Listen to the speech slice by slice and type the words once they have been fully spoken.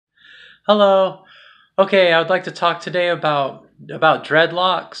Hello. Okay, I would like to talk today about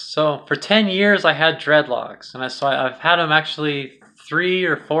dreadlocks. So for 10 years I had dreadlocks, and I've had them actually 3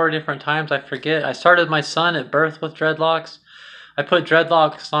 or 4 different times. I forget. I started my son at birth with dreadlocks. I put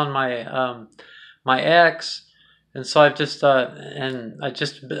dreadlocks on my ex, and so I just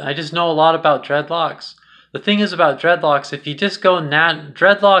know a lot about dreadlocks. The thing is about dreadlocks, if you just go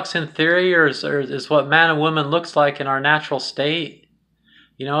dreadlocks in theory is what man and woman looks like in our natural state.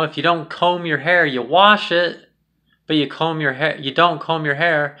 You know, if you don't comb your hair, you wash it, but you don't comb your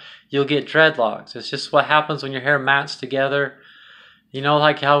hair, you'll get dreadlocks. It's just what happens when your hair mats together. You know,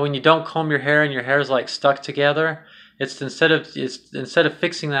 like how when you don't comb your hair and your hair is like stuck together, it's instead of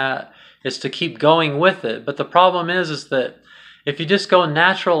fixing that, it's to keep going with it. But the problem is that if you just go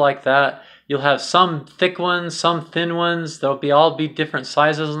natural like that, you'll have some thick ones, some thin ones. All be different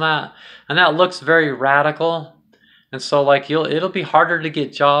sizes and that looks very radical. And so like it'll be harder to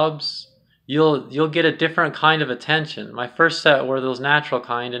get jobs. You'll get a different kind of attention. My first set were those natural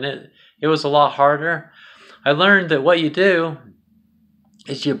kind, and it was a lot harder. I learned that what you do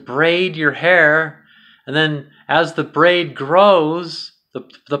is you braid your hair, and then as the braid grows,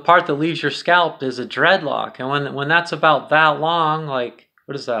 the part that leaves your scalp is a dreadlock. And when that's about that long, like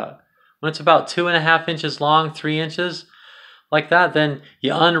what is that? When it's about 2.5 inches long, 3 inches, like that, then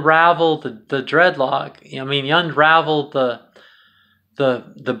you unravel the dreadlock. I mean, you unravel the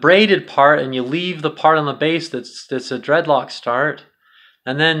braided part, and you leave the part on the base that's a dreadlock start,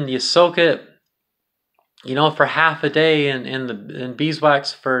 and then you soak it, you know, for half a day in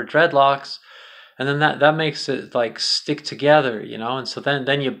beeswax for dreadlocks, and then that makes it like stick together, you know. And so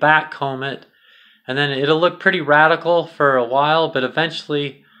then you back comb it, and then it'll look pretty radical for a while, but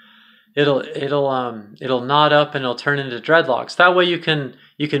eventually it'll knot up and it'll turn into dreadlocks. That way you can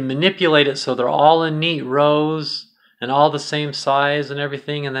manipulate it so they're all in neat rows and all the same size and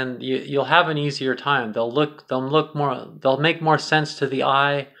everything, and then you'll have an easier time. They'll make more sense to the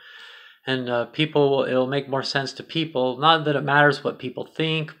eye, and it'll make more sense to people. Not that it matters what people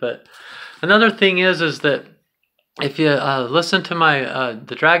think, but another thing is that if you listen to my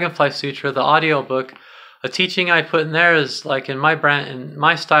the Dragonfly Sutra, the audiobook, a teaching I put in there is like in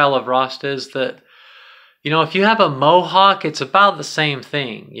my style of Rasta is that, you know, if you have a mohawk, it's about the same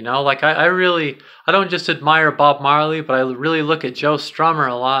thing. You know, like I don't just admire Bob Marley, but I really look at Joe Strummer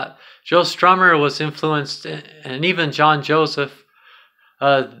a lot. Joe Strummer was influenced, and even John Joseph.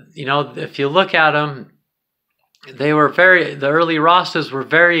 You know, if you look at them, the early Rastas were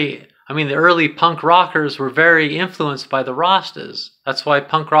very. I mean, the early punk rockers were very influenced by the Rastas. That's why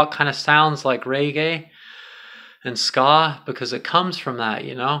punk rock kind of sounds like reggae and ska, because it comes from that,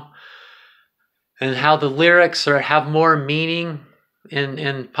 you know. And how the lyrics have more meaning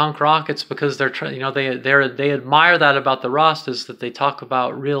in punk rock, it's because they admire that about the Rastas, that they talk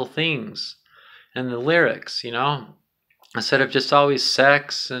about real things in the lyrics, you know, instead of just always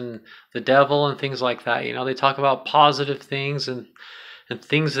sex and the devil and things like that. You know, they talk about positive things and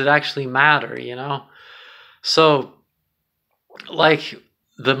things that actually matter, you know. So like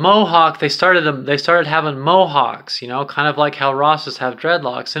the mohawk, they started having mohawks, you know, kind of like how Rastas have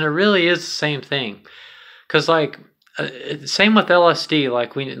dreadlocks, and it really is the same thing. Because like same with LSD,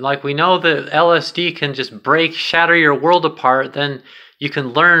 like we know that LSD can just shatter your world apart, then you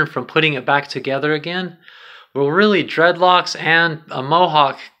can learn from putting it back together again. Well, really, dreadlocks and a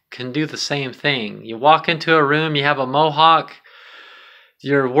mohawk can do the same thing. You walk into a room, you have a mohawk,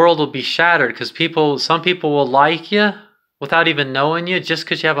 your world will be shattered, because some people will like you without even knowing you just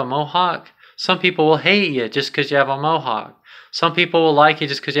because you have a mohawk. Some people will hate you just because you have a mohawk. Some people will like you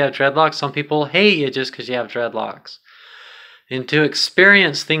just because you have dreadlocks. Some people will hate you just because you have dreadlocks. And to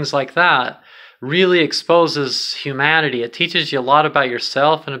experience things like that really exposes humanity. It teaches you a lot about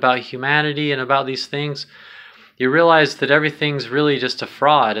yourself and about humanity and about these things. You realize that everything's really just a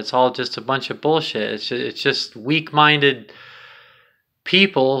fraud. It's all just a bunch of bullshit. It's just weak-minded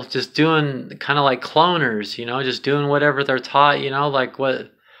people just doing kind of like cloners, you know, just doing whatever they're taught, you know, like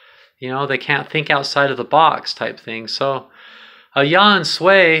what, you know, they can't think outside of the box type thing. So Ya and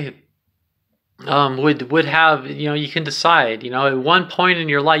Sway would have, you know, you can decide, you know, at one point in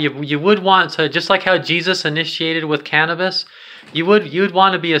your life, you would want to, just like how Jesus initiated with cannabis, you'd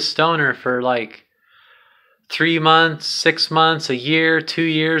want to be a stoner for like 3 months, 6 months, a year, 2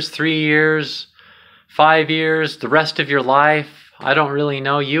 years, 3 years, 5 years, the rest of your life. I don't really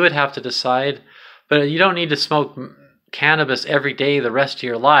know. You would have to decide. But you don't need to smoke cannabis every day the rest of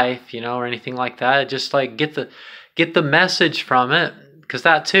your life, you know, or anything like that. Just like get the message from it, because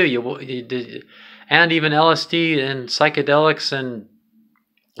that too, and even LSD and psychedelics and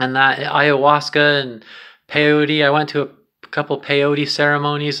that ayahuasca and peyote. I went to a couple peyote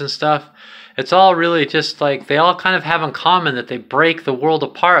ceremonies and stuff. It's all really just like, they all kind of have in common that they break the world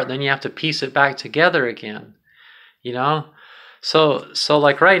apart, then you have to piece it back together again, you know? So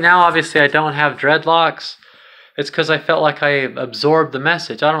like right now, obviously I don't have dreadlocks. It's because I felt like I absorbed the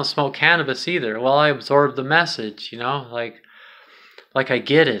message. I don't smoke cannabis either. Well, I absorbed the message, you know, like I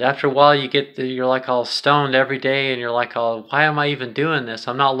get it. After a while, you're like all stoned every day, and you're like, oh, why am I even doing this?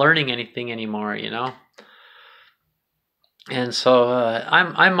 I'm not learning anything anymore, you know. And so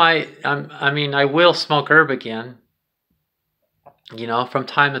I mean, I will smoke herb again, you know, from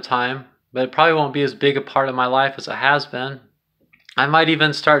time to time, but it probably won't be as big a part of my life as it has been. I might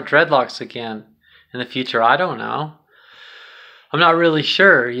even start dreadlocks again in the future. I don't know. I'm not really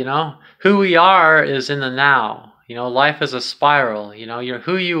sure, you know. Who we are is in the now. You know, life is a spiral. You know,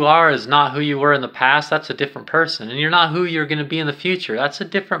 who you are is not who you were in the past. That's a different person. And you're not who you're going to be in the future. That's a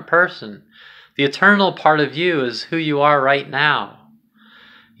different person. The eternal part of you is who you are right now.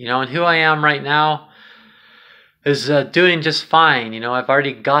 You know, and who I am right now is doing just fine. You know, I've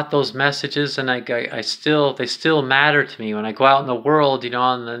already got those messages, and they still matter to me when I go out in the world. You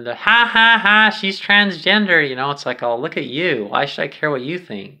know, and the ha ha ha, she's transgender. You know, it's like, oh, look at you. Why should I care what you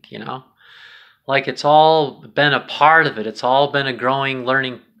think? You know, like it's all been a part of it. It's all been a growing,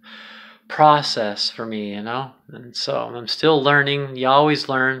 learning process for me. You know, and so I'm still learning. You always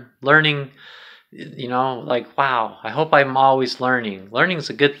learning. You know, like, wow. I hope I'm always learning. Learning is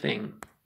a good thing.